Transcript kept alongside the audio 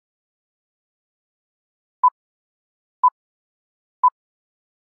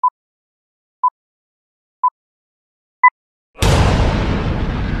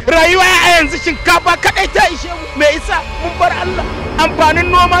rayuwa a yanzu shinkafa kadai ta ishe mu, me isa mun bar Allah. Amfanin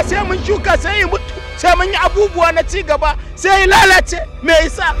noma sai mun shuka sai yi mutu, sai mun yi abubuwa na ci gaba sai yi lalace, me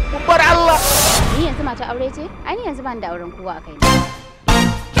isa mun bar Allah. Ni yanzu mata aure ce? Ai ni yanzu ban da auren kowa a kai.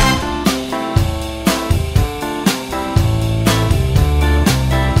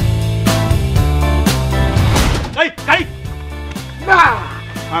 Kai! Na!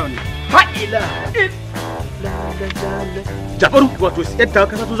 Ha'ila! Jabaru wato yadda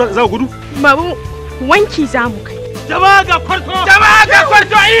ka sato za gudu? Babu wanki za mu kai. Jama'a ga kwarto! Jama'a ga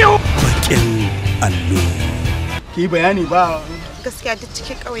kwarto ihu! Bakin allo. Ki bayani ba. Gaskiya duk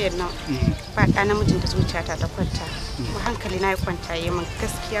cikin ƙauyen nan ba ɗa namijin da zuciyata ta kwanta. Hankali na ya kwanta yi min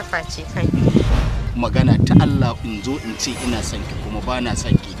gaskiya face kai. Magana ta Allah in zo in ce ina son ki kuma ba na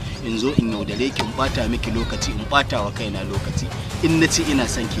son ki. In zo in yaudare ki in bata miki lokaci in bata wa kaina lokaci in na ce ina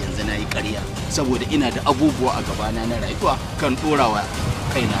son ki yanzu na yi ƙarya saboda ina da abubuwa a gabana na rayuwa kan ɗorawa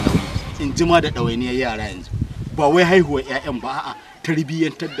kaina nauyi in jima da ɗawainiyar yara yanzu ba wai haihuwar 'ya'yan ba a'a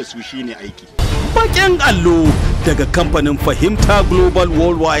tarbiyyantar da su shine aiki. Bakin allo daga kamfanin Fahimta Global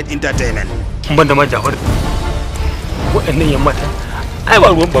Worldwide Entertainment. Ban da majawar waɗannan yan mata ai ba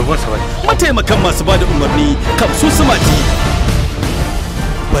ruwan babban sa bane. Mataimakan masu bada umarni Kamsu Sumati.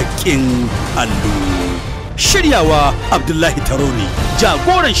 Bakin allo. Shiryawa Abdullahi Taroni.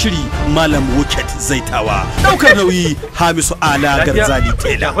 Jagoran shiri Malam Wuket Zaitawa. Daukar nauyi Hamisu Ala Garzali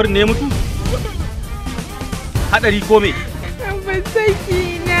Tela. Jafar ne mutu? Hadari ko me? Ban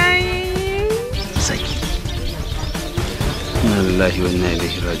saki na yi. Saki. Inna lillahi wa inna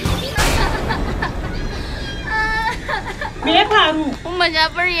ilaihi raji'un. Me ya faru? Umma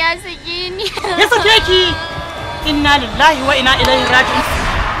Jafar ya sake ni. Ya sake ki. Inna lillahi wa inna ilaihi raji'un.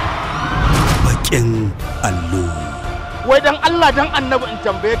 Bakin allo. Wai dan Allah dan Annabi in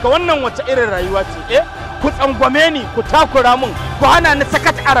tambaye ka wannan wace irin rayuwa ce ku tsangwame ni ku takura min ku hana ni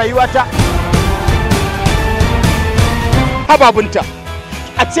sakat a rayuwata. Hababunta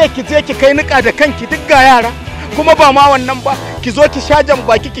a ce ki je ki kai nika da kanki duk ga yara kuma ba ma wannan ba ki zo ki sha jan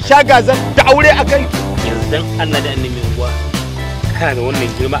baki ki sha gazan da aure a kanki. Yanzu dan Allah da Annabi uwa kana da wannan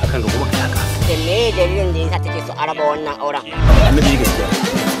girma akan ga kuma ka haka. Da me dalilin da yasa take so a raba wannan auren? Annabi gaskiya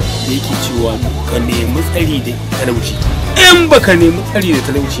da yake cewa ka nemi tsari da talauci in baka nemi tsari da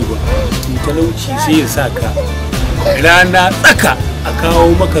talauci ba talauci sai ya sa ka rana tsaka a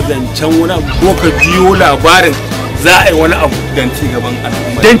kawo maka zancen wani abu ko ka biyo labarin za a yi wani abu don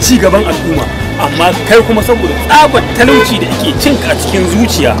ci gaban al'umma amma kai kuma saboda tsabar talauci da ake cinka a cikin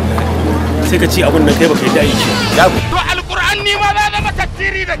zuciya sai ka ce abin da kai baka yi da shi to alquran ni ma za zama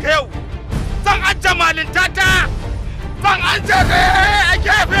tafsiri daga yau zan ajja malinta ta zan ajja a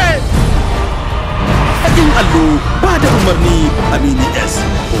gefe. Bakin allo ba da umarni Amini S.